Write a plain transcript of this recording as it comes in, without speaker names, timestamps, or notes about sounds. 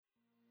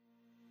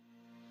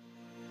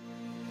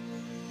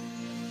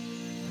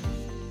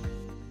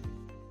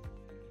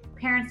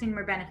parents need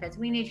more benefits.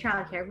 We need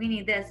childcare. We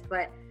need this,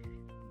 but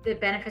the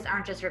benefits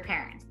aren't just for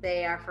parents.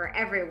 They are for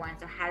everyone.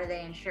 So how do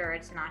they ensure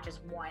it's not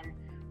just one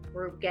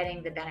group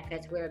getting the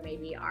benefits where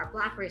maybe our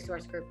Black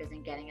resource group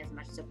isn't getting as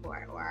much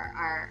support, or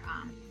our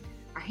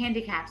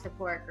handicap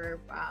support group,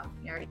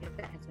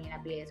 benefits may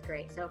not be as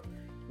great. So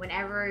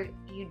whenever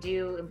you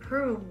do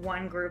improve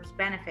one group's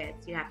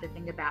benefits, you have to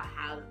think about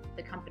how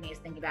the companies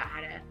think about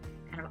how to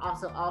kind of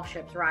also all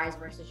ships rise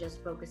versus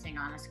just focusing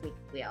on a squeaky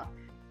wheel.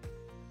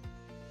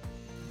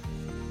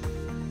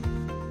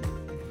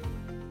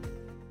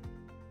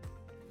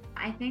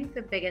 I think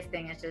the biggest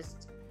thing is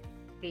just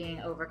being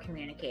over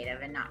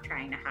communicative and not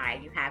trying to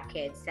hide. You have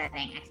kids,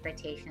 setting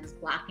expectations,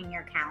 blocking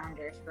your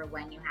calendars for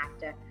when you have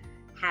to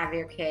have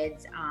your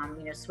kids,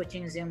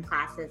 switching Zoom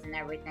classes and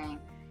everything,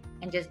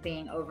 and just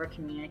being over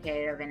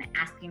communicative and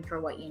asking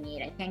for what you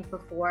need. I think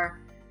before,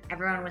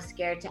 everyone was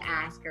scared to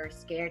ask, or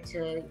scared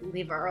to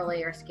leave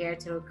early, or scared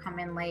to come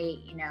in late,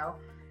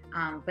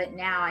 but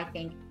now I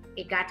think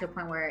it got to a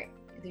point where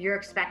you're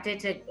expected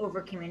to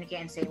over communicate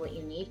and say what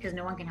you need, because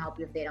no one can help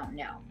you if they don't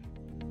know.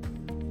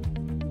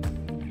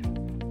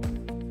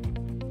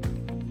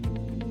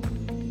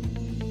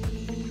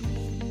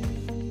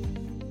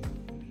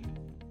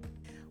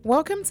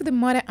 Welcome to the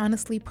Mother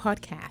Honestly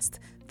podcast.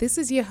 This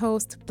is your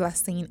host,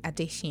 Blessing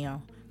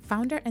Adesina,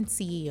 founder and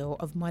CEO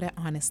of Mother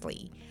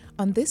Honestly.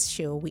 On this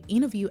show, we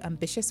interview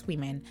ambitious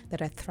women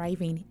that are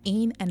thriving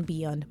in and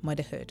beyond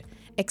motherhood.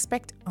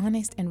 Expect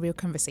honest and real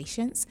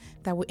conversations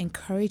that will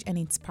encourage and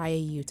inspire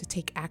you to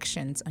take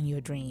actions on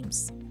your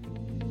dreams.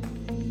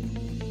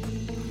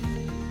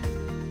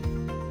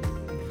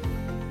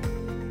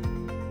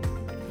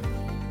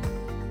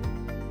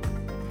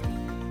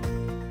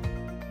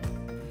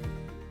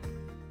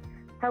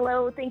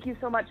 Hello, thank you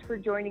so much for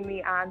joining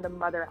me on the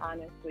Mother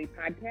Honestly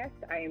podcast.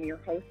 I am your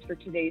host for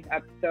today's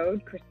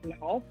episode, Kristen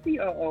Hall,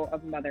 COO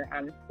of Mother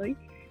Honestly.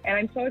 And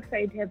I'm so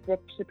excited to have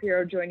Brooke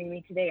Shapiro joining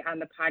me today on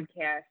the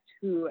podcast,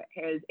 who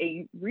is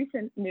a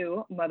recent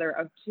new mother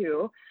of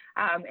two,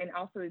 and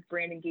also is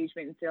brand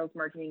engagement and sales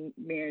marketing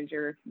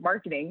manager,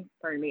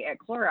 at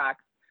Clorox.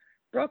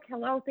 Brooke,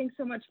 hello, thanks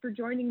so much for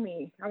joining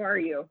me. How are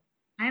you?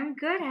 I'm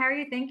good. How are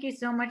you? Thank you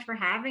so much for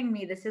having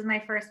me. This is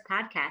my first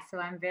podcast, so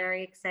I'm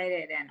very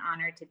excited and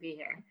honored to be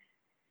here.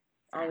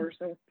 Oh, we're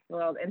so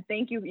thrilled. And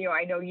thank you.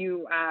 I know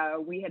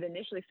we had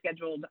initially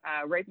scheduled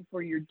right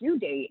before your due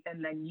date,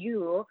 and then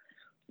you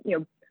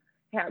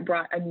have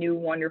brought a new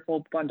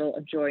wonderful bundle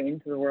of joy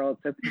into the world.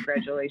 So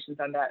congratulations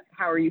on that.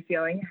 How are you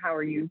feeling? How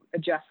are you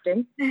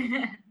adjusting?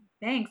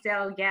 Thanks.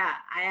 So yeah,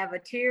 I have a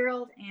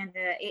 2-year-old and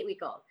an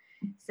 8-week-old.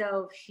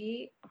 So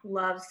she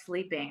loves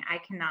sleeping. I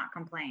cannot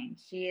complain.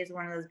 She is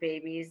one of those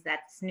babies,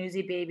 that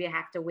snoozy baby. I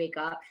have to wake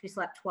up. She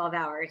slept 12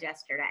 hours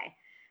yesterday,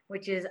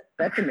 which is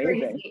That's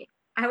crazy. Amazing.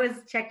 I was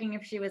checking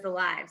if she was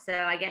alive. So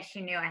I guess she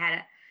knew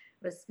I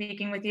was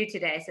speaking with you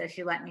today. So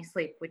she let me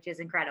sleep, which is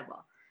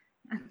incredible.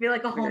 I feel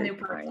like a whole new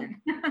person.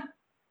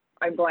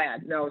 I'm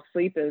glad. No,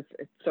 sleep is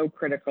so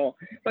critical.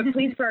 But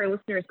please, for our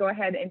listeners, go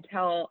ahead and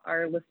tell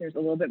our listeners a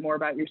little bit more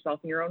about yourself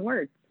in your own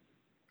words.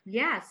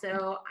 Yeah,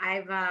 so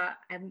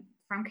I'm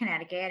from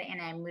Connecticut,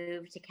 and I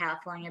moved to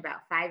California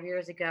about 5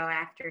 years ago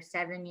after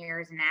 7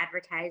 years in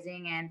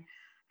advertising, and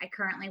I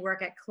currently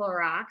work at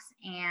Clorox.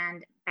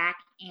 And back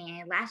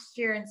in last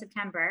year in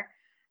September,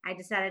 I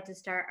decided to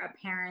start a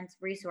parents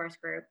resource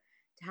group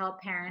to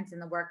help parents in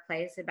the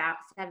workplace. About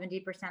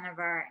 70% of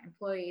our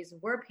employees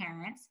were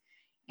parents,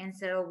 and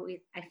so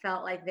I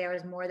felt like there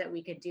was more that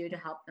we could do to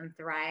help them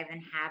thrive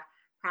and have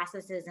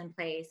processes in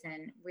place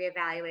and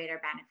reevaluate our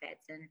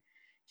benefits, and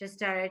just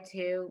started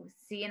to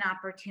see an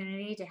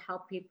opportunity to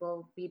help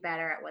people be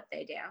better at what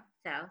they do.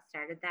 So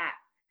started that.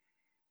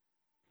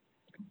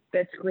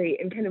 That's great.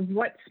 And kind of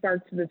what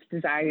sparked this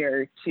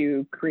desire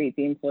to create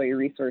the employee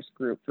resource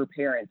group for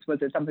parents?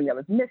 Was it something that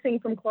was missing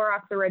from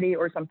Clorox already,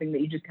 or something that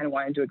you just kind of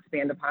wanted to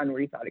expand upon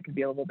where you thought it could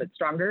be a little bit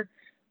stronger?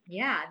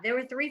 Yeah, there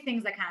were 3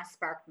 things that kind of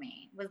sparked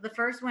me. Was the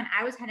first one,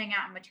 I was heading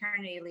out on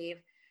maternity leave.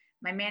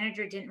 My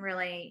manager didn't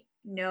really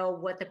know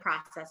what the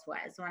process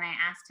was. When I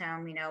asked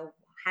him,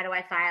 how do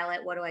I file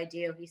it? What do I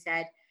do? He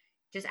said,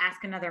 just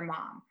ask another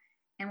mom.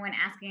 And when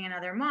asking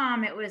another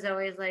mom, it was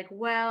always like,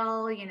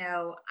 well,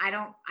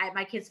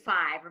 my kid's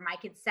 5 or my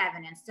kid's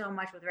 7, and so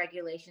much with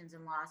regulations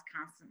and laws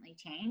constantly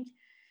change.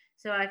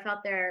 So I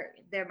felt there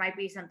might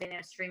be something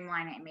to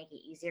streamline it and make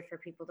it easier for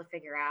people to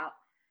figure out.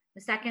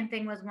 The second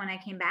thing was when I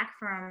came back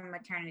from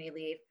maternity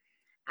leave,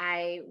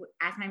 I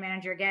asked my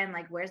manager again,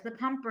 like, where's the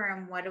pump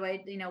room? Where do I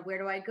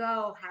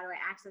go? How do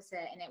I access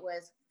it? And it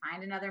was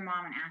find another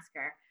mom and ask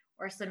her,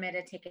 or submit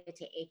a ticket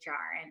to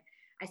HR. And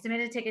I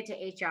submitted a ticket to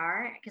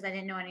HR because I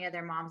didn't know any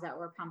other moms that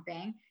were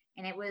pumping.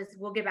 And it was,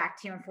 we'll get back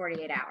to you in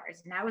 48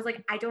 hours. And I was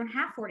like, I don't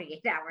have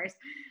 48 hours.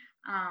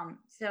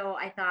 So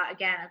I thought,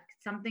 again,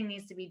 something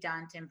needs to be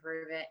done to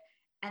improve it.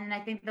 And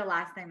I think the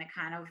last thing that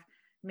kind of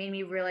made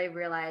me really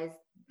realize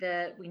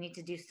that we need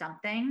to do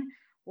something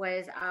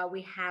was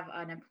we have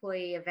an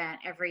employee event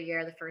every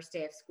year, the first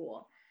day of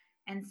school.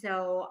 And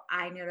so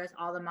I noticed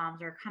all the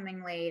moms are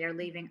coming late or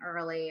leaving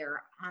early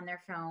or on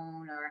their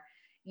phone,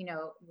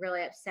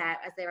 really upset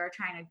as they were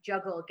trying to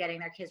juggle getting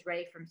their kids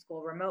ready from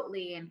school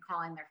remotely and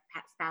calling their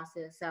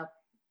spouses. So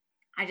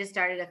I just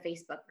started a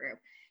Facebook group.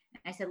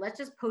 And I said, let's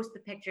just post the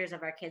pictures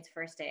of our kids'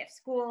 first day of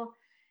school.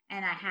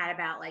 And I had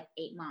about like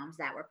 8 moms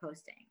that were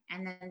posting.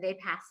 And then they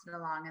passed it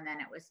along, and then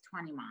it was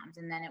 20 moms,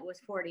 and then it was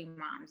 40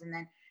 moms. And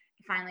then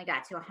finally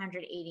got to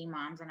 180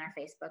 moms in our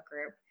Facebook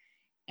group.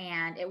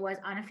 And it was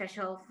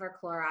unofficial for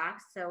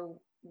Clorox. So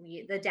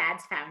the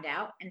dads found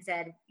out and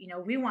said,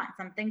 we want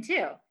something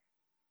too.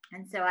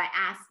 And so I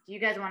asked, do you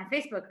guys want a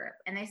Facebook group?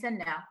 And they said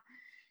no,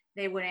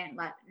 they wouldn't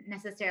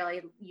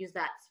necessarily use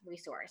that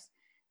resource.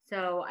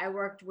 So I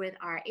worked with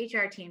our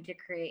HR team to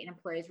create an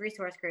employees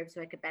resource group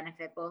so it could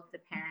benefit both the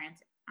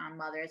parents,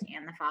 mothers,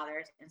 and the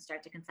fathers, and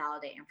start to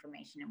consolidate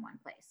information in one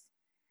place.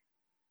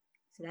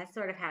 So that's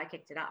sort of how I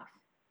kicked it off.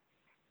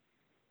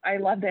 I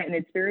love that. And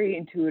it's very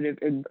intuitive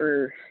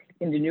or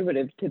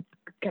ingenuitive to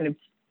kind of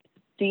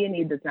see a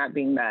need that's not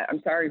being met.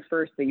 I'm sorry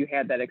first that you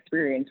had that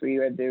experience where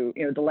you had to,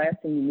 the last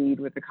thing you need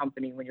with the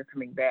company when you're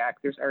coming back,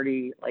 there's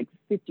already like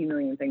 50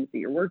 million things that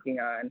you're working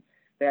on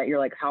that you're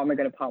like, how am I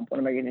going to pump? What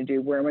am I going to do?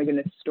 Where am I going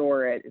to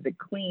store it? Is it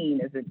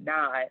clean? Is it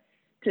not?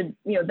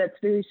 That's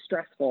very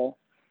stressful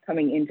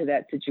coming into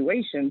that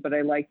situation. But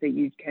I like that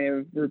you kind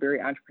of were very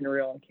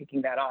entrepreneurial in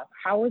kicking that off.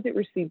 How was it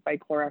received by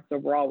Clorox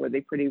overall? Were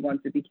they pretty,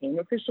 once it became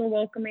official,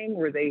 welcoming?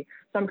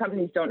 Some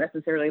companies don't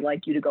necessarily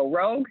like you to go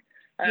rogue,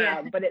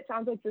 but it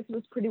sounds like this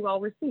was pretty well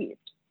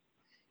received.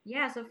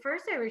 Yeah. So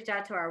first I reached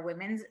out to our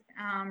women's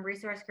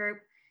resource group.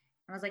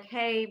 I was like,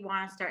 hey,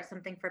 want to start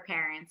something for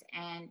parents.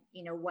 And,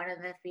 one of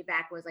the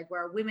feedback was like,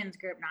 we're a women's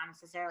group, not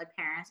necessarily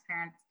parents.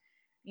 Parents,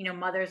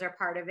 mothers are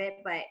part of it,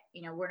 but,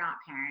 we're not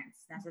parents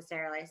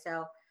necessarily.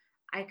 So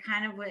I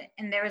kind of went,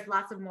 and there was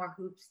lots of more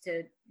hoops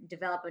to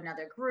develop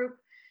another group.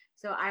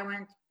 So I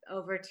went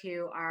over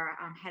to our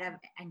head of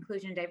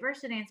inclusion and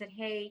diversity and said,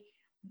 hey,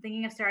 I'm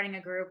thinking of starting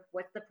a group.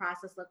 What's the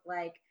process look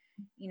like?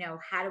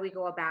 How do we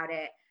go about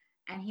it?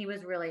 And he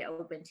was really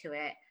open to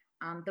it.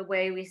 The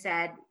way we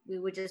said we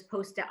would just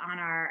post it on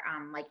our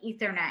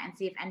Ethernet and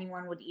see if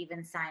anyone would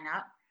even sign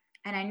up.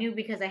 And I knew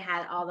because I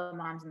had all the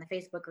moms in the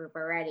Facebook group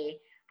already,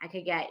 I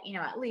could get,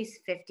 at least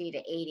 50 to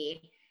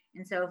 80.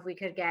 And so if we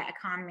could get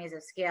economies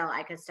of scale,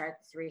 I could start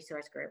this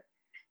resource group.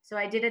 So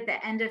I did at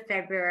the end of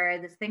February,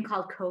 this thing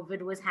called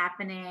COVID was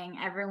happening.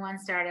 Everyone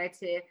started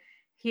to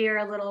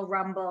hear little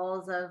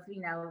rumbles of,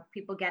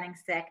 people getting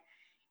sick.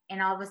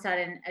 And all of a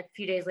sudden, a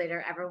few days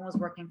later, everyone was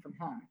working from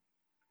home.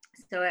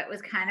 So it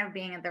was kind of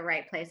being at the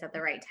right place at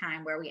the right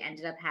time, where we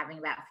ended up having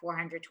about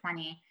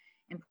 420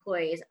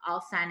 employees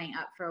all signing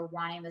up for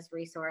wanting this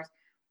resource,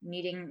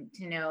 needing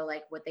to know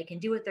like what they can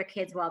do with their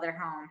kids while they're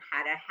home,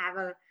 how to have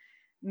a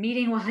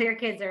meeting while your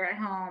kids are at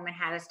home, and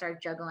how to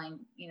start juggling,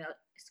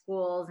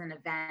 schools and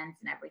events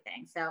and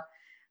everything. So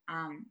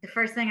the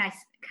first thing I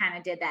kind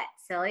of did that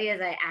silly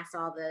is I asked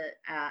all the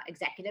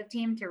executive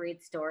team to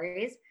read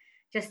stories,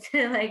 just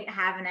to like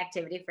have an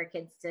activity for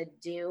kids to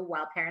do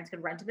while parents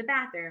could run to the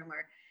bathroom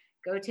or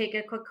go take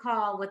a quick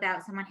call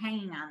without someone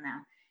hanging on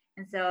them.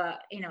 And so,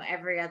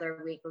 every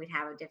other week we'd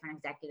have a different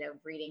executive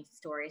reading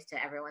stories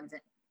to everyone's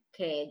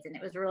kids. And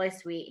it was really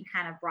sweet and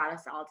kind of brought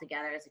us all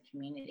together as a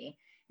community,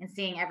 and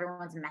seeing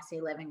everyone's messy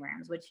living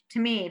rooms, which to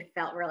me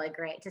felt really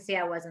great to see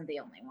I wasn't the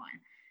only one.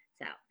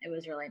 So it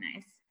was really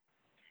nice.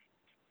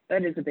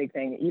 That is a big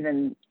thing.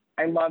 Even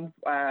I love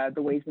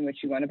the ways in which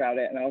you went about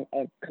it, and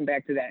I'll come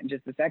back to that in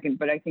just a second.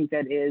 But I think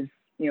that is,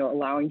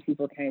 allowing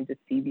people kind of to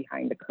see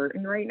behind the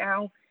curtain right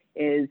now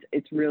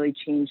it's really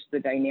changed the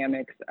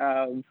dynamics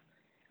of,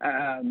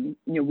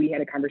 we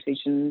had a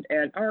conversation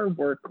at our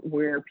work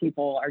where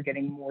people are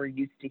getting more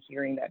used to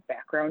hearing that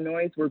background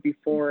noise, where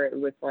before it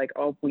was like,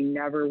 oh, we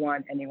never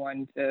want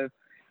anyone to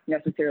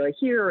necessarily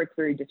hear, or it's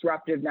very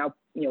disruptive. Now,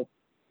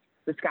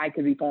 the sky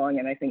could be falling,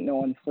 and I think no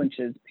one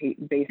flinches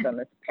based on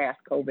this past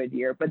COVID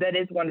year. But that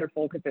is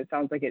wonderful, because it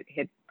sounds like it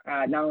hit,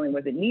 not only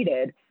was it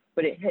needed,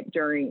 but it hit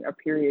during a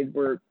period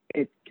where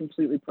it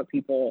completely put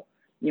people,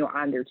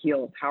 on their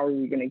heels. How are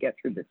we going to get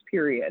through this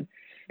period?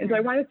 And so I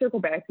want to circle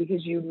back,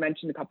 because you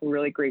mentioned a couple of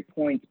really great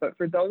points. But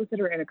for those that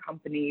are in a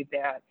company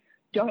that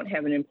don't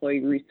have an employee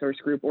resource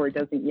group, or it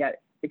doesn't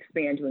yet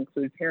expand to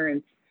include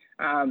parents,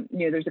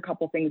 there's a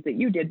couple things that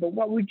you did, but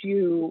what would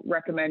you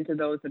recommend to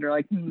those that are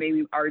like,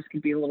 maybe ours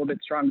could be a little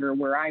bit stronger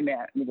where I'm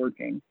at and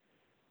working?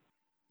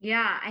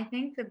 Yeah, I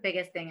think the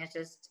biggest thing is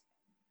just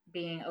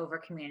being over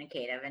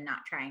communicative and not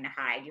trying to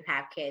hide. You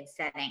have kids,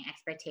 setting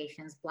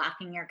expectations,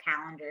 blocking your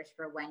calendars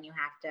for when you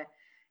have to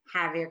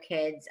have your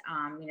kids,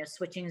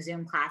 switching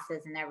Zoom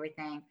classes and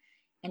everything,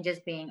 and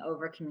just being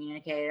over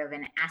communicative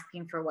and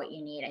asking for what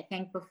you need. I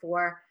think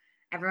before,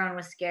 everyone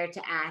was scared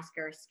to ask,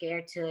 or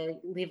scared to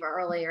leave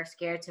early, or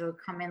scared to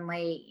come in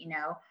late,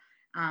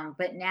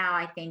 but now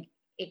I think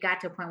it got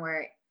to a point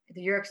where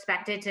you're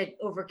expected to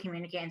over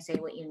communicate and say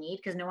what you need,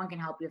 because no one can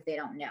help you if they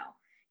don't know.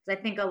 Because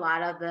I think a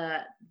lot of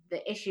the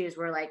issues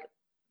were like,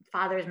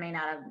 fathers may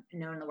not have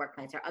known in the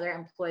workplace, or other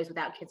employees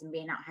without kids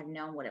may not have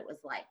known what it was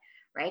like,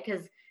 right?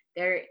 Because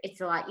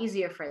it's a lot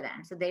easier for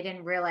them. So they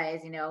didn't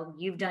realize,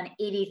 you've done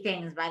 80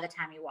 things by the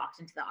time you walked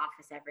into the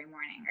office every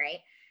morning, right?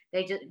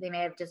 They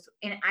may have just,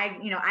 and I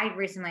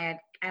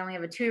only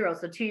have a 2-year-old.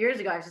 So 2 years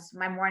ago,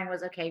 my morning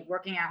was okay,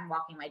 working out and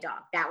walking my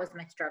dog. That was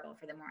my struggle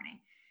for the morning.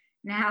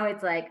 Now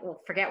it's like,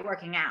 well, forget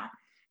working out.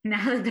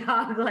 Now the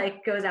dog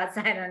like goes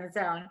outside on its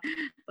own.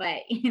 But,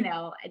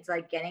 it's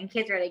like getting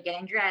kids ready,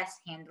 getting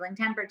dressed, handling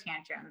temper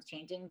tantrums,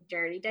 changing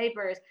dirty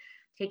diapers,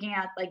 taking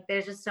out, like,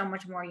 there's just so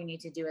much more you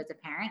need to do as a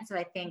parent. So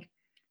I think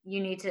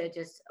you need to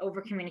just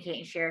over communicate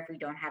and share if you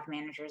don't have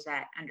managers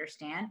that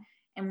understand.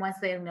 And once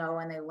they know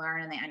and they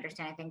learn and they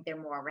understand, I think they're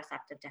more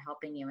receptive to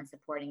helping you and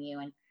supporting you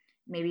and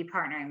maybe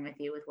partnering with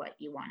you with what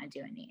you want to do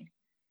and need.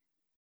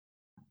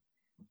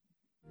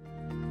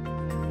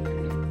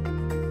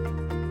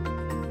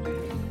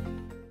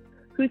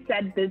 Who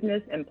said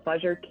business and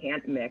pleasure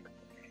can't mix?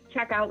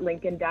 Check out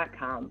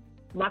Lincoln.com.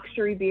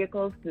 Luxury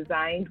vehicles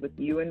designed with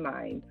you in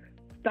mind.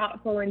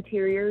 Thoughtful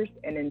interiors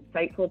and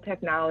insightful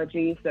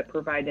technologies that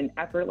provide an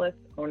effortless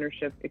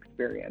ownership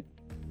experience.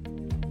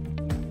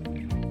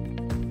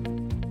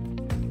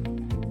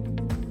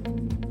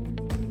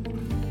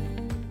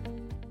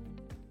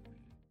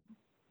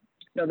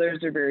 No,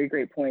 those are very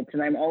great points.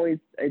 And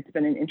it's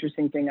been an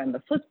interesting thing on the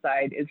flip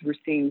side is we're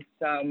seeing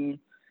some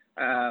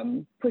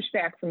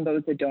pushback from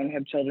those that don't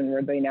have children,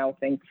 where they now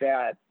think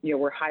that,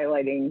 we're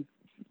highlighting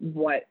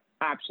what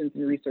options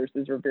and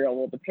resources are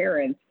available to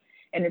parents.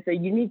 And it's a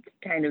unique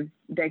kind of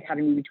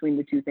dichotomy between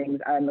the two things.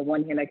 On the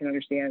one hand, I can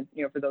understand,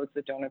 for those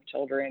that don't have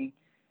children,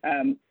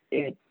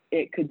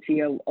 it could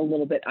feel a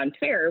little bit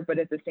unfair, but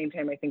at the same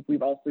time, I think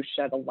we've also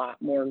shed a lot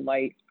more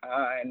light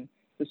on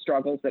the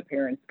struggles that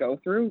parents go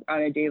through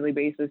on a daily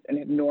basis and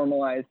have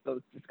normalized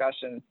those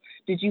discussions.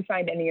 Did you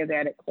find any of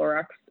that at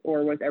Clorox,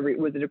 or was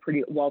it a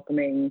pretty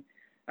welcoming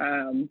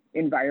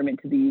environment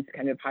to these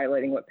kind of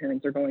highlighting what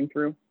parents are going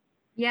through?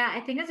 Yeah, I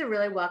think it's a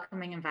really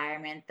welcoming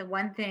environment. The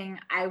one thing,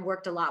 I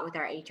worked a lot with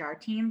our HR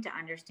team to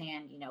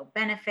understand,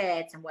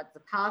 benefits and what the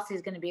policy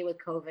is going to be with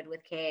COVID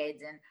with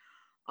kids and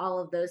all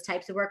of those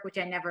types of work, which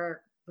I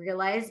never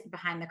realized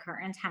behind the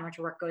curtains how much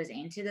work goes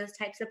into those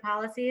types of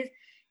policies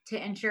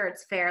to ensure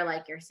it's fair,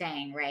 like you're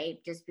saying, right?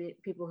 Just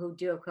people who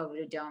do have COVID,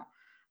 who don't,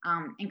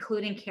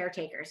 including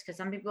caretakers, because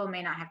some people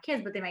may not have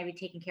kids, but they might be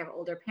taking care of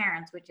older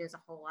parents, which is a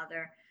whole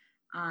other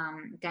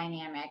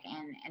dynamic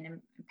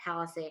and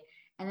policy.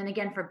 And then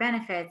again, for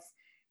benefits,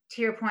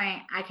 to your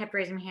point, I kept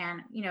raising my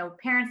hand,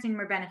 parents need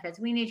more benefits.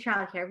 We need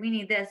childcare. We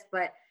need this,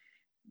 but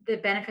the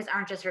benefits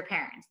aren't just for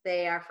parents.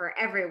 They are for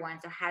everyone.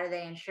 So how do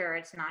they ensure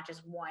it's not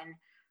just one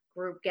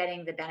group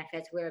getting the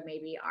benefits, where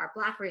maybe our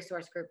Black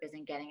resource group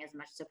isn't getting as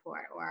much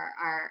support, or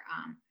our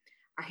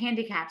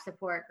handicap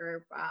support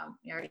group,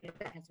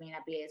 benefits may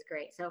not be as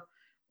great. So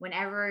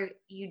whenever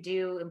you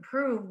do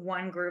improve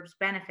one group's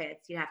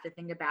benefits, you have to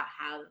think about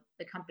how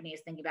the company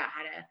is thinking about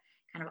how to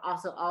kind of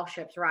also all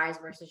ships rise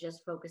versus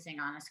just focusing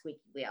on a squeaky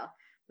wheel,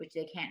 which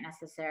they can't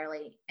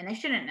necessarily, and they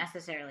shouldn't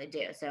necessarily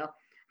do. So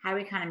how do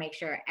we kind of make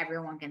sure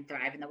everyone can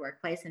thrive in the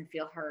workplace and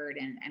feel heard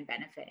and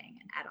benefiting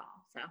at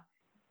all? So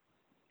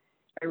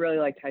I really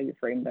liked how you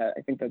framed that.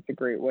 I think that's a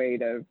great way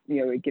to,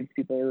 it gives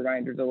people a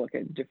reminder to look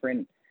at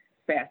different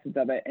facets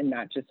of it and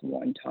not just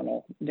one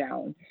tunnel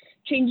down.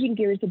 Changing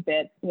gears a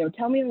bit,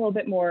 tell me a little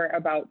bit more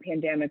about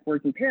Pandemic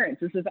Working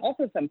Parents. This is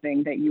also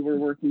something that you were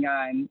working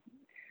on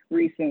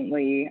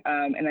recently,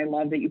 and I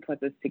love that you put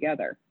this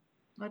together.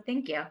 Well,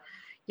 thank you.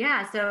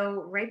 Yeah,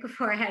 so right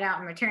before I head out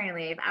on maternity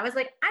leave, I was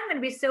like, I'm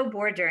going to be so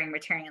bored during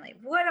maternity leave.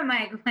 What am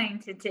I going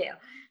to do?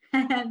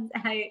 And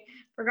I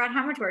forgot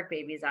how much work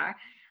babies are.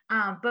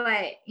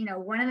 But,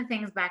 one of the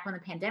things back when the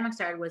pandemic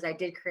started was I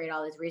did create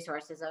all these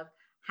resources of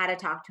how to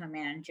talk to a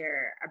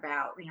manager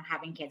about,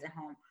 having kids at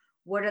home.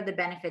 What are the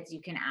benefits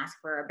you can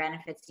ask for, or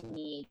benefits you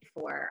need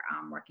for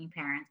working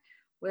parents?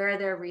 Where are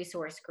there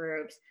resource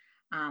groups?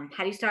 How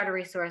do you start a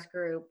resource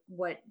group?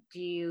 What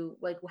do you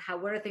like?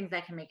 What are things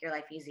that can make your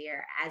life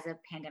easier as a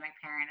pandemic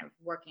parent of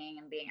working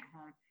and being at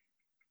home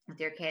with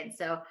your kids?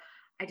 So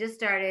I just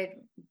started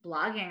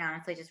blogging,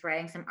 honestly, just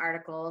writing some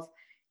articles.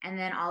 And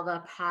then all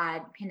the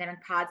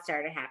pandemic pods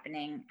started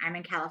happening. I'm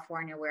in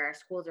California where our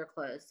schools are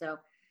closed. So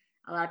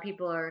a lot of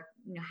people are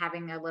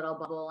having a little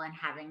bubble and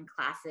having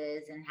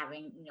classes and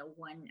having,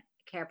 one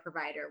care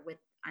provider with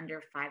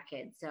under 5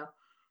 kids. So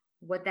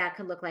what that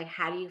could look like,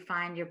 how do you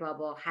find your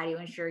bubble? How do you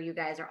ensure you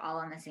guys are all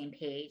on the same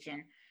page?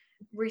 And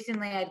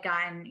recently I'd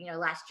gotten,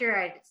 last year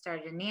I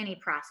started a nanny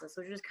process,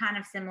 which was kind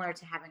of similar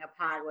to having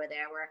a pod where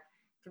there were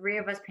 3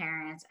 of us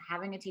parents,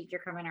 having a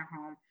teacher come in our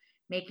home,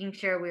 making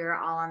sure we were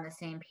all on the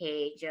same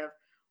page of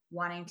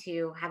wanting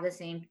to have the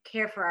same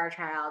care for our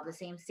child, the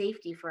same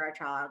safety for our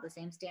child, the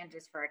same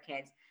standards for our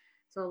kids.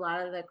 So a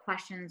lot of the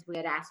questions we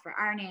had asked for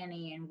our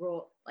nanny and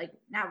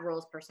not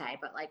rules per se,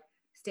 but like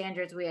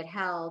standards we had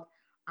held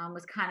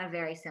was kind of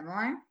very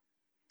similar.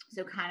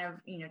 So kind of,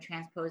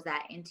 transpose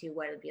that into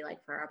what it would be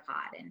like for a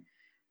pod and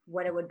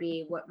what it would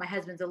be. What my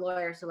husband's a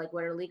lawyer, so like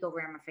what are legal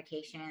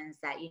ramifications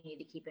that you need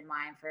to keep in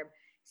mind for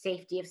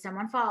safety if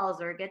someone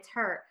falls or gets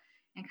hurt,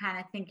 and kind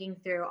of thinking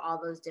through all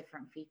those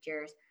different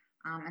features.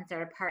 and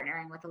started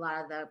partnering with a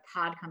lot of the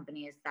pod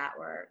companies that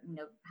were,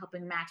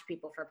 helping match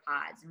people for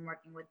pods and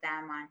working with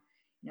them on,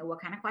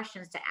 what kind of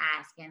questions to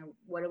ask and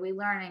what are we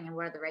learning and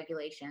what are the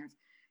regulations.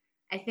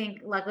 I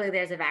think luckily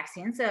there's a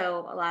vaccine,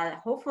 so a lot of it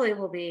hopefully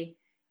will be,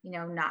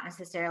 not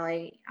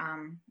necessarily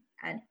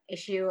an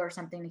issue or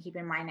something to keep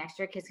in mind next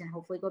year. Kids can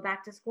hopefully go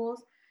back to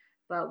schools,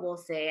 but we'll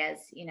see.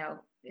 As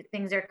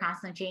things are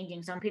constantly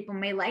changing. Some people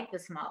may like the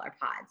smaller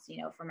pods,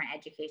 from an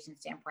education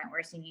standpoint.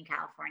 We're seeing in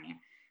California,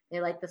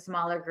 they like the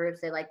smaller groups,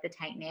 they like the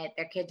tight knit.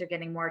 Their kids are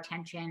getting more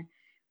attention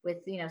with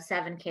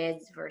 7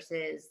 kids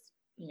versus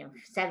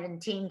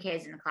 17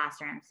 kids in the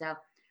classroom. So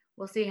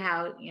we'll see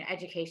how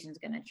education is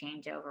going to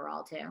change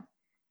overall too.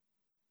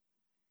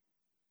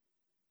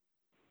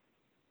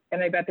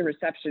 And I bet the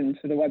reception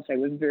for the website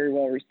was very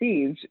well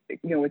received,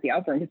 with the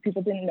outbound, because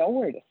people didn't know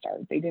where to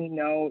start. They didn't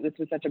know this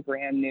was such a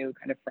brand new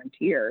kind of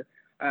frontier.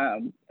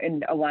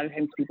 And a lot of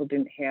times people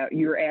didn't have,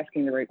 you were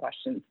asking the right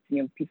questions.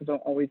 People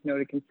don't always know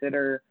to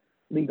consider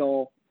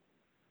legal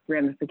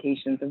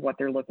ramifications of what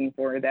they're looking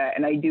for. And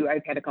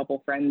I've had a couple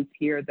friends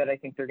here that I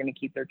think they're going to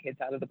keep their kids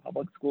out of the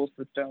public school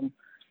system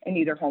and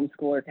either homeschool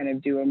or kind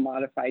of do a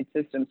modified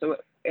system. So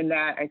in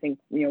that, I think,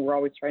 we're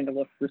always trying to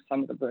look for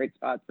some of the bright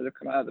spots that have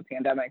come out of the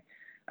pandemic.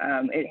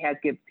 It has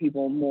given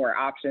people more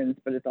options,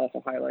 but it's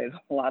also highlighted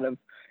a lot of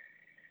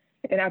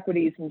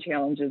inequities and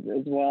challenges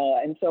as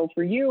well. And so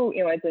for you,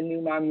 as a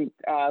new mom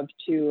of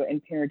 2 and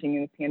parenting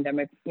in the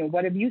pandemic,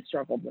 what have you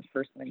struggled with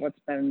personally? What's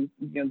been,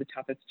 the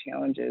toughest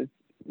challenges,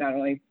 not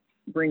only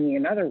bringing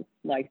another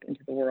life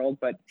into the world,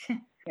 but,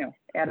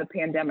 add a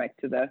pandemic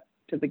to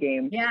the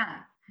game? Yeah.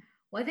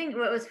 Well, I think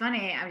what was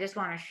funny, I just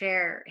want to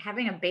share,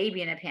 having a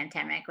baby in a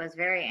pandemic was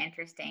very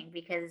interesting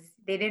because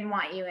they didn't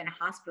want you in a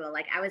hospital.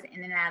 Like I was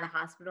in and out of the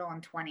hospital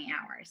in 20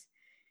 hours.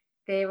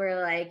 They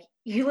were like,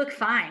 you look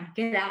fine,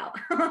 get out,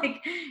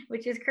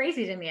 which is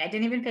crazy to me. I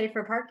didn't even pay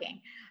for parking.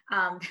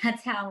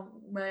 That's how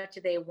much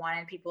they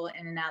wanted people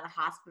in and out of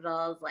the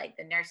hospitals. Like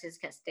the nurses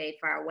could stay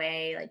far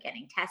away, like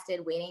getting tested,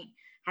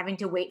 having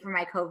to wait for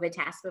my COVID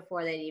test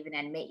before they'd even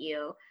admit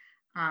you.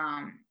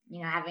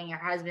 Having your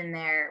husband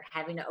there,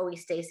 having to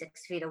always stay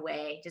 6 feet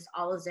away, just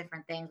all those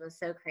different things was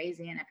so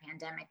crazy in a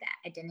pandemic that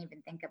I didn't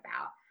even think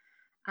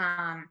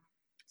about.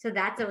 So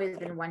that's always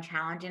been one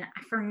challenge. And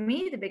for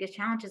me, the biggest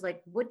challenge is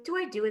like, what do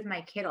I do with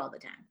my kid all the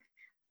time?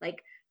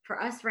 Like for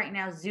us right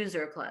now, zoos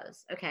are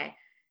closed. Okay.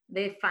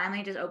 They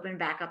finally just opened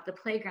back up the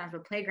playgrounds,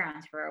 but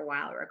playgrounds for a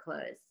while were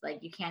closed. Like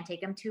you can't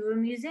take them to a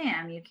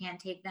museum. You can't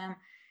take them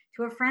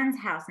to a friend's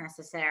house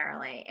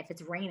necessarily if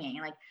it's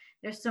raining. Like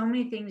there's so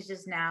many things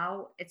just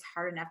now. It's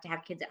hard enough to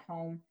have kids at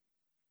home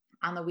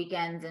on the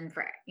weekends and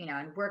for,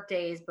 and work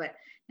days, but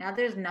now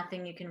there's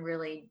nothing you can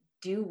really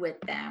do with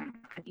them.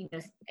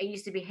 It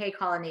used to be, hey,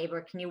 call a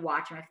neighbor. Can you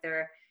watch them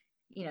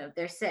if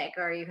they're sick,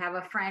 or you have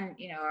a friend,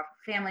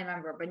 a family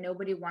member, but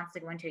nobody wants to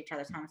go into each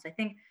other's homes. So I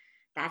think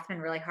that's been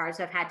really hard.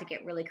 So I've had to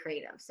get really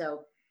creative.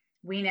 So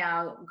we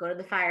now go to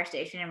the fire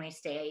station and we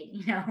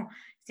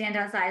stand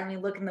outside and we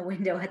look in the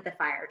window at the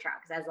fire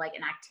trucks as like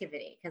an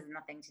activity because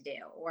nothing to do.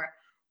 Or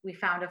we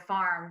found a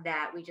farm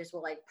that we just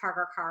will like park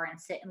our car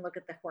and sit and look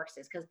at the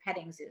horses because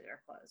petting zoos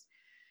are closed.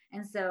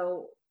 And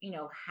so,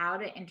 how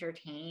to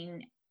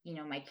entertain,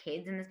 my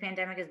kids in this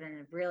pandemic has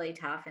been really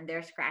tough, and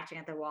they're scratching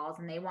at the walls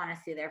and they want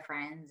to see their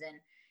friends. And,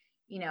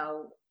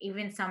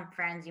 even some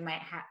friends you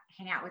might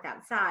hang out with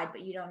outside,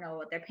 but you don't know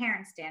what their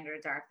parents'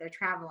 standards are if they're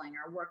traveling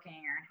or working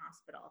or in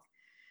hospitals.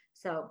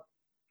 So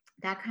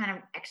that kind of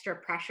extra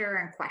pressure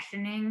and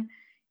questioning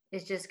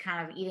is just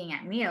kind of eating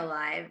at me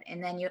alive.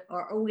 And then you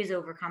are always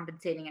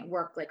overcompensating at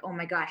work. Like, oh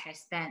my gosh, I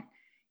spent,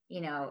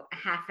 a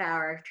half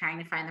hour trying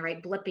to find the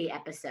right Blippi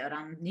episode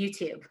on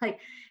YouTube. Like,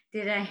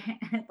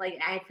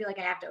 I feel like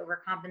I have to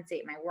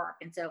overcompensate my work.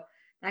 And so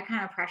that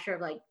kind of pressure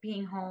of like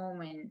being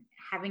home and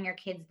having your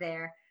kids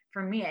there,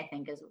 for me, I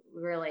think is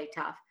really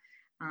tough.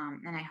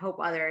 And I hope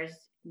others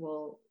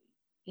will,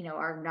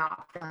 are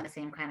not feeling the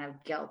same kind of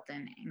guilt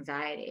and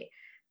anxiety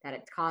that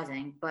it's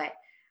causing. But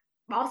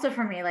also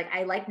for me, like,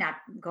 I like not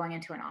going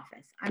into an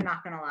office. I'm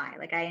not going to lie.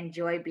 Like, I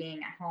enjoy being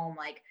at home.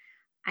 Like,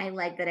 I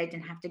like that I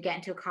didn't have to get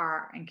into a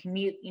car and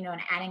commute, and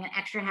adding an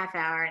extra half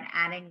hour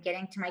and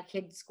getting to my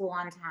kids' school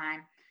on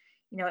time.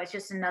 It's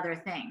just another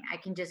thing. I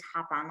can just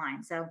hop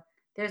online. So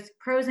there's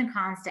pros and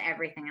cons to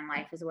everything in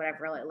life is what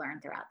I've really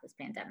learned throughout this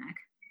pandemic.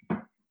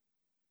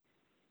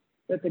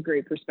 That's a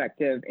great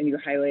perspective. And you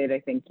highlighted, I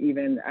think,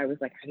 even I was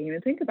like, I didn't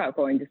even think about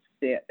going to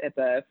sit at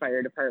the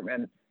fire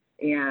department.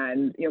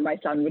 And, my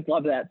son would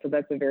love that. So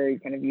that's a very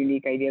kind of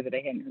unique idea that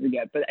I hadn't heard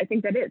yet. But I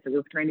think that is. So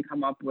we're trying to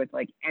come up with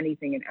like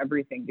anything and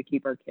everything to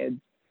keep our kids,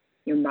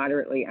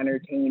 moderately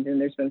entertained.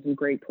 And there's been some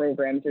great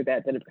programs or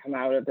that have come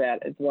out of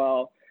that as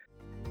well.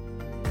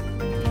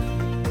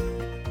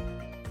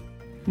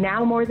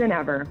 Now more than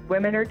ever,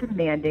 women are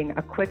demanding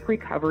a quick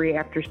recovery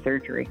after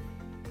surgery.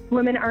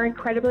 Women are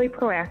incredibly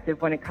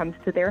proactive when it comes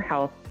to their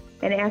health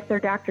and ask their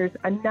doctors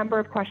a number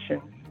of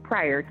questions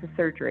prior to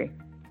surgery.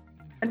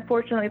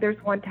 Unfortunately,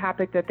 there's one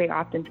topic that they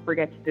often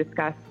forget to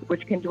discuss,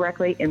 which can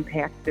directly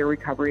impact their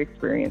recovery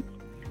experience: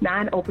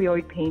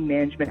 non-opioid pain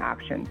management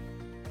options.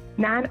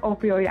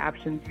 Non-opioid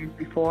options used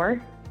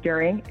before,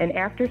 during, and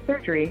after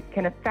surgery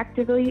can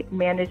effectively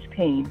manage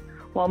pain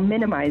while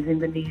minimizing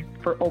the need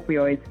for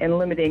opioids and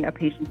limiting a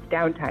patient's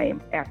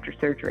downtime after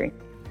surgery.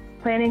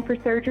 Planning for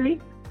surgery?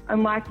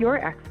 Unlock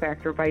your X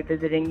Factor by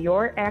visiting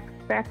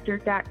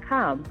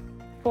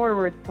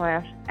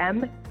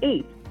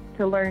yourxfactor.com/M8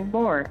 to learn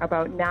more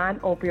about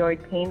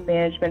non-opioid pain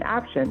management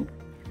options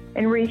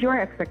and raise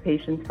your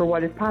expectations for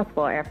what is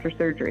possible after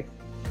surgery.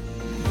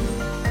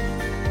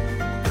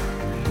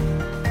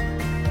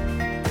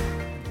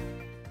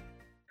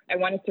 I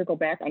want to circle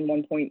back on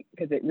one point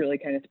because it really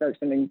kind of sparked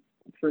something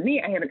for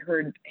me. I haven't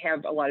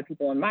have a lot of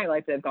people in my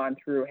life that have gone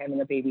through having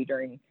a baby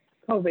during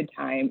COVID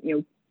time.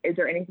 Is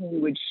there anything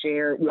you would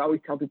share? We always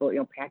tell people,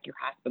 pack your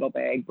hospital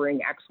bag,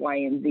 bring X, Y,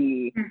 and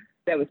Z.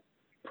 That was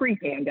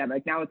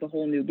pre-pandemic. Now it's a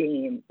whole new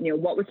game.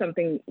 What was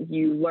something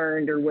you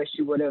learned or wish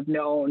you would have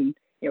known,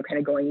 kind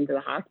of going into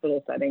the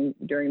hospital setting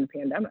during the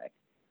pandemic?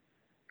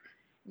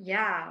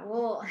 Yeah,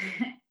 well,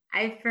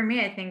 for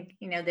me, I think,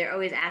 they're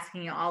always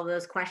asking you all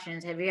those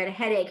questions. Have you had a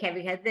headache? Have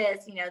you had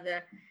this? And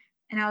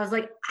I was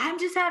like, I'm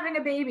just having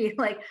a baby.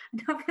 Like,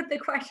 don't put the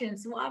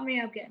questions, swab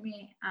me up, get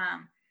me.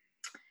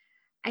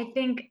 They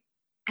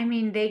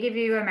give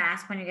you a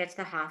mask when you get to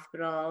the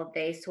hospital.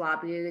 They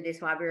swab you, they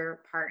swab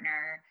your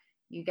partner,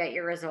 you get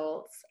your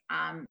results.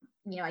 I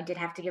did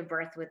have to give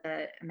birth with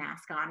a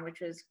mask on,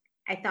 which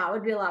I thought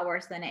would be a lot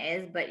worse than it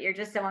is, but you're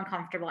just so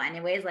uncomfortable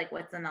anyways. Like,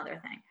 what's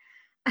another thing?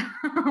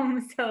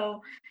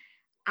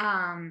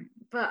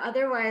 But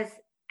otherwise,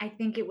 I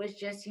think it was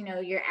just,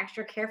 you're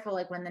extra careful.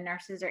 Like when the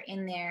nurses are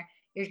in there,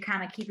 you're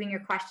kind of keeping your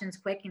questions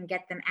quick and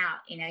get them out.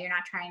 You're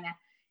not trying to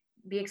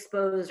be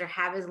exposed or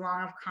have as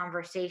long of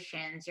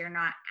conversations. You're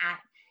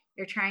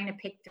trying to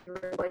pick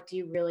through what do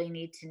you really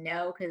need to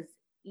know, because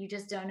you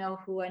just don't know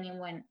who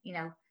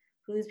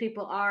these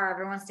people are.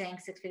 Everyone's staying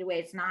 6 feet away.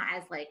 It's not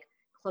as like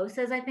close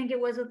as I think it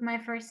was with my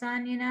first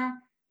son,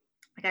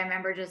 Like I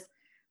remember just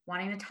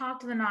wanting to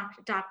talk to the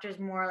doctors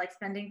more, like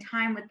spending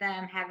time with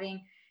them,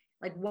 having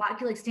like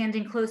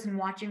standing close and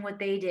watching what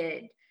they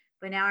did.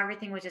 But now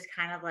everything was just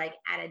kind of like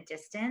at a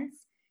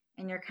distance,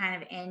 and you're kind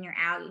of in, you're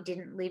out. You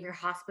didn't leave your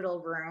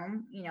hospital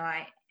room.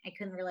 I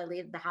couldn't really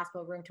leave the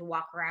hospital room to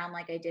walk around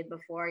like I did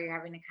before. You're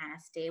having to kind of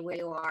stay where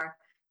you are,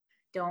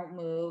 don't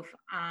move.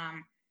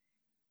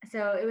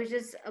 So it was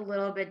just a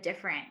little bit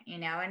different,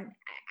 and I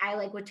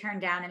would turn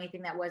down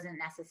anything that wasn't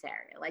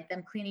necessary, like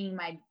them cleaning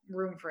my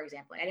room, for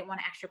example. I didn't want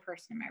an extra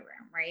person in my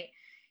room, right?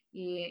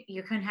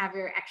 You couldn't have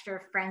your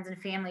extra friends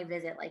and family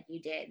visit like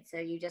you did. So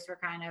you just were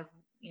kind of,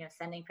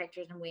 sending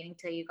pictures and waiting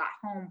till you got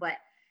home. But,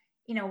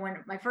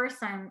 when my first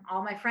son,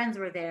 all my friends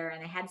were there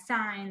and they had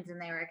signs and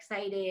they were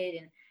excited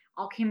and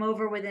all came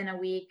over within a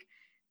week.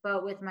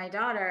 But with my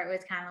daughter, it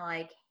was kind of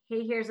like,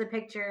 hey, here's a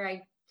picture.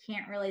 I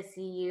can't really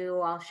see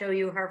you. I'll show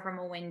you her from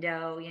a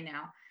window,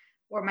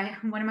 Or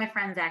one of my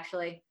friends,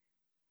 actually,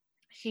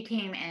 she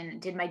came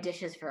and did my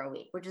dishes for a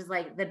week, which is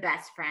like the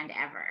best friend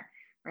ever,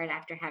 right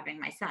after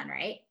having my son,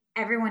 right?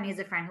 Everyone needs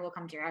a friend who will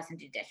come to your house and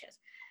do dishes.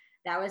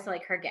 That was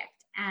like her gift.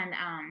 And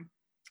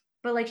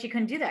but like she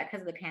couldn't do that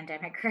because of the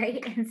pandemic,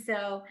 right? And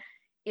so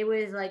it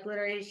was like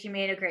literally she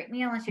made a great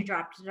meal and she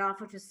dropped it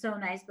off, which was so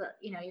nice. But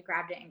you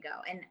grabbed it and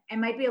go. And it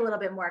might be a little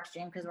bit more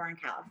extreme because we're in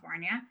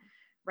California,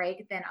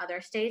 right, than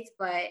other states.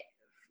 But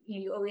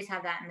you always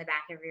have that in the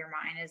back of your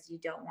mind, is you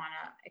don't want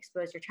to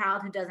expose your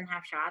child who doesn't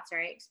have shots,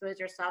 right? Expose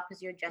yourself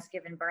because you're just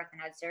given birth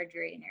and had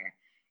surgery and your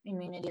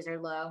immunities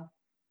are low.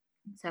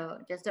 So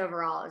just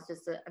overall, it's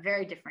just a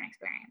very different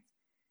experience.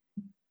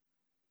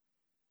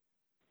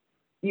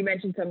 You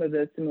mentioned some of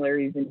the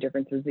similarities and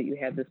differences that you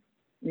had this,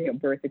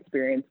 birth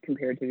experience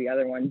compared to the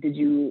other one. Did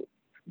you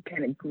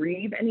kind of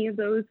grieve any of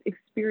those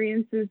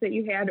experiences that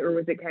you had, or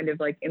was it kind of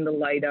like in the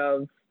light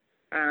of,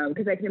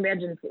 because I can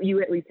imagine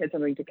you at least had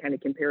something to kind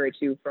of compare it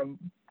to from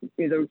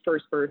the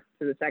first birth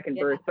to the second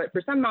birth. But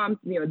for some moms,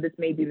 this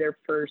may be their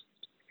first,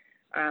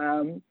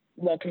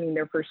 welcoming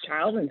their first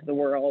child into the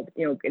world,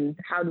 and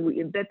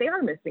that they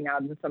are missing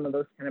out on some of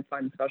those kind of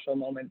fun, special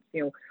moments.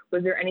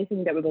 Was there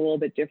anything that was a little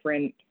bit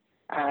different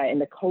in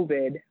the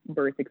COVID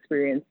birth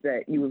experience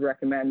that you would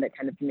recommend that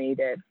kind of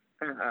made it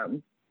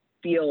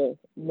feel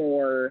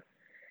more,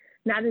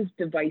 not as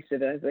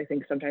divisive as I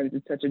think sometimes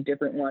it's such a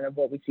different one of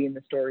what we see in the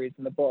stories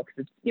and the books.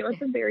 It's,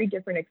 it's a very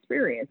different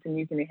experience, and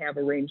you can have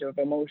a range of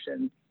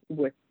emotions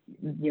with,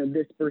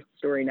 this birth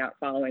story not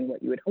following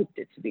what you had hoped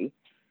it to be.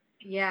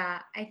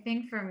 Yeah, I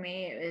think for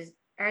me it was,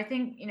 I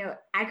couldn't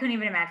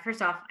even imagine,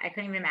 first off, I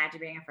couldn't even imagine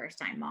being a first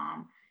time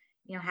mom,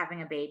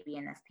 having a baby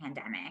in this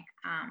pandemic.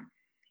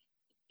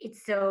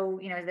 It's so,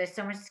 there's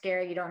so much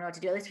scary. You don't know what to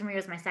do. At least for me, it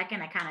was my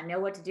second. I kind of know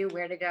what to do,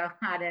 where to go,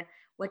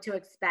 what to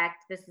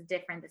expect. This is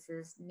different. This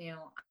is new.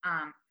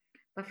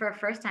 But for a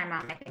first time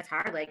mom, I think it's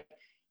hard. Like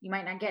you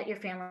might not get your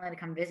family to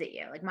come visit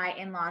you. Like my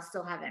in-laws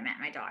still haven't met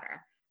my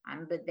daughter.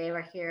 But they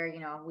were here,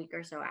 a week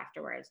or so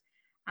afterwards.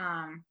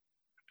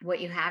 What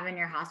you have in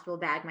your hospital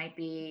bag might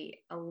be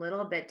a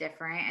little bit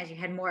different as you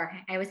had more.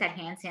 I always had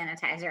hand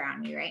sanitizer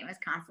on me, right? I was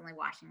constantly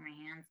washing my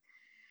hands.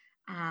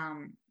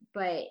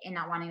 But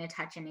not wanting to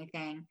touch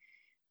anything.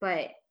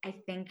 but I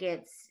think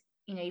it's,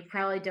 you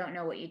probably don't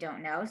know what you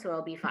don't know, so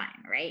it'll be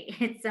fine, right?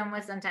 It's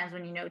almost sometimes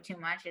when you know too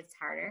much, it's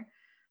harder.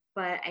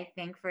 But I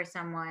think for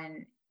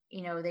someone,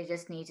 they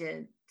just need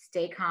to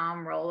stay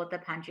calm, roll with the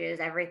punches.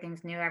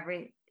 Everything's new,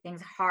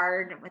 everything's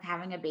hard with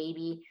having a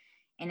baby.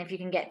 And if you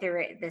can get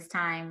through it this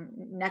time,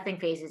 nothing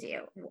phases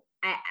you.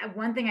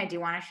 One thing I do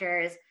want to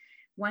share is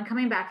when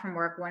coming back from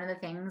work, one of the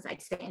things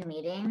I'd sit in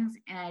meetings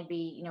and I'd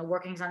be,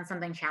 working on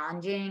something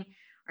challenging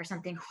or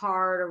something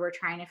hard, or we're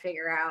trying to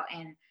figure out.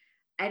 And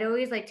I'd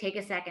always like take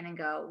a second and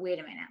go, wait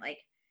a minute, like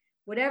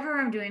whatever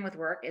I'm doing with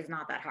work is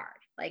not that hard.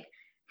 Like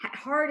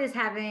hard is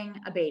having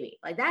a baby.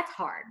 Like that's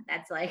hard.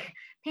 That's like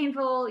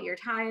painful. You're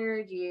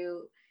tired.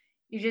 You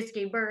just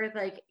gave birth.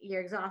 Like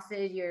you're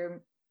exhausted.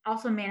 You're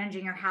also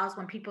managing your house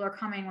when people are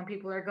coming, when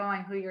people are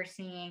going, who you're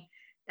seeing.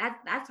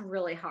 That's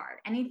really hard.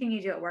 Anything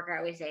you do at work, I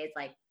always say it's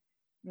like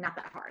not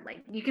that hard.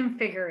 Like you can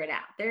figure it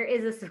out. There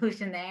is a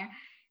solution there.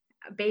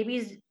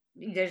 Babies,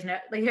 there's no,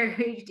 like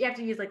you have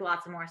to use like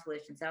lots of more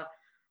solutions. So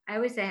I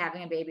always say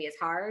having a baby is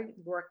hard.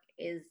 Work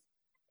it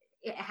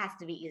has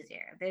to be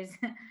easier.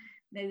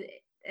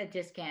 It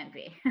just can't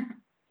be.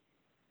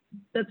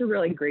 That's a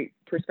really great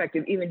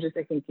perspective. Even just,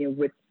 I think,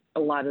 with a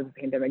lot of the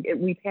pandemic,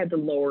 we've had to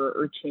lower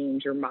or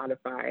change or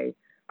modify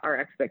our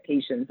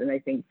expectations. And I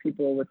think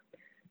people with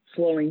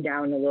slowing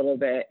down a little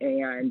bit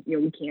and,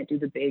 we can't do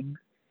the big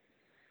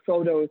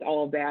photos,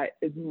 all of that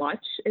as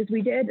much as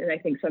we did. And I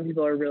think some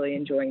people are really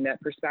enjoying that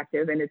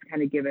perspective. And it's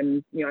kind of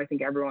given, I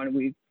think everyone,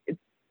 we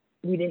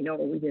didn't know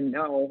what we didn't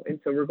know. And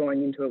so we're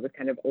going into it with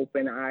kind of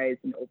open eyes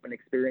and open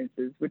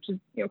experiences, which is,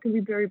 can be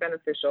very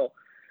beneficial.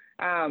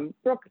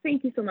 Brooke,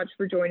 thank you so much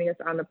for joining us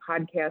on the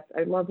podcast.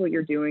 I love what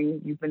you're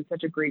doing. You've been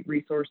such a great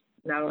resource,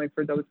 not only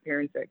for those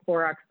parents at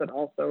Clorox, but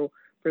also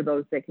for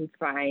those that can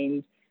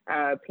find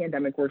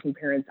pandemic working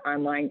parents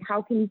online.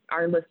 How can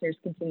our listeners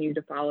continue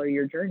to follow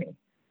your journey?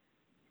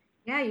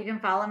 Yeah, you can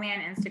follow me on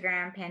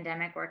Instagram,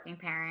 Pandemic Working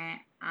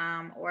Parent,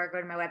 or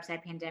go to my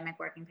website,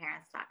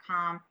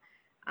 pandemicworkingparents.com.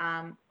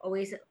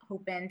 Always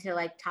open to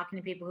like talking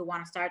to people who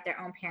want to start their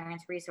own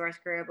parents resource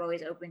group.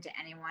 Always open to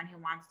anyone who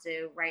wants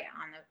to write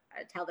on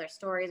tell their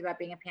stories about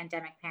being a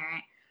pandemic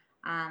parent.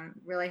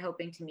 Really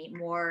hoping to meet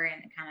more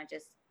and kind of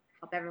just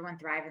help everyone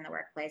thrive in the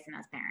workplace and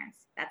as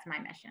parents. That's my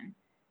mission.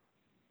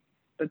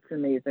 That's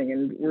amazing,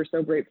 and we're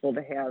so grateful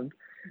to have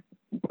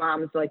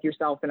moms like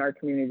yourself in our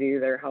community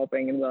that are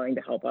helping and willing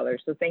to help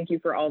others. So thank you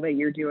for all that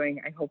you're doing.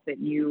 I hope that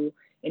you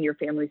and your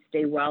family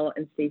stay well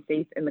and stay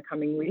safe in the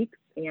coming weeks.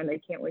 And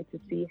I can't wait to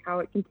see how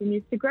it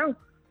continues to grow.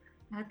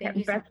 Oh, thank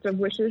you. Best of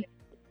wishes.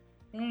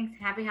 Thanks.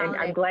 Happy holidays.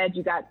 And I'm glad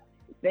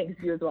thanks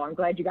to you as well. I'm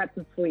glad you got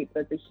some sleep.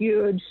 That's a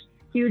huge,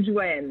 huge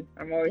win.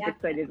 I'm always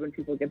excited when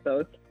people get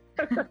those.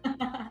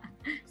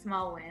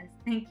 Small wins.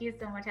 Thank you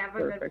so much. Have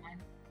a good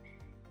one.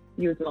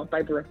 You as well.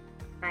 Bye, Brooke.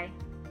 Bye.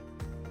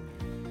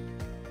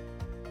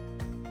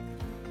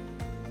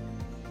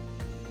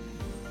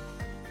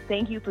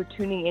 Thank you for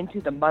tuning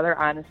into the Mother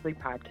Honestly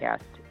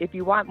podcast. If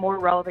you want more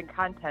relevant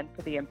content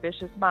for the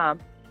ambitious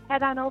mom,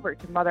 head on over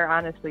to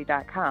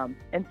motherhonestly.com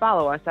and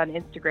follow us on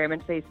Instagram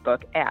and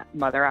Facebook at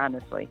Mother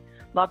Honestly.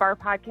 Love our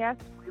podcast?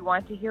 We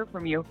want to hear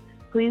from you.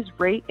 Please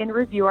rate and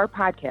review our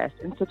podcast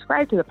and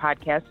subscribe to the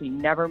podcast so you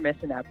never miss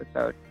an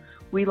episode.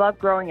 We love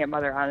growing at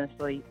Mother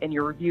Honestly, and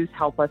your reviews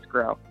help us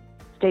grow.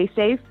 Stay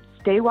safe,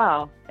 stay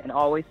well, and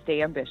always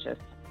stay ambitious.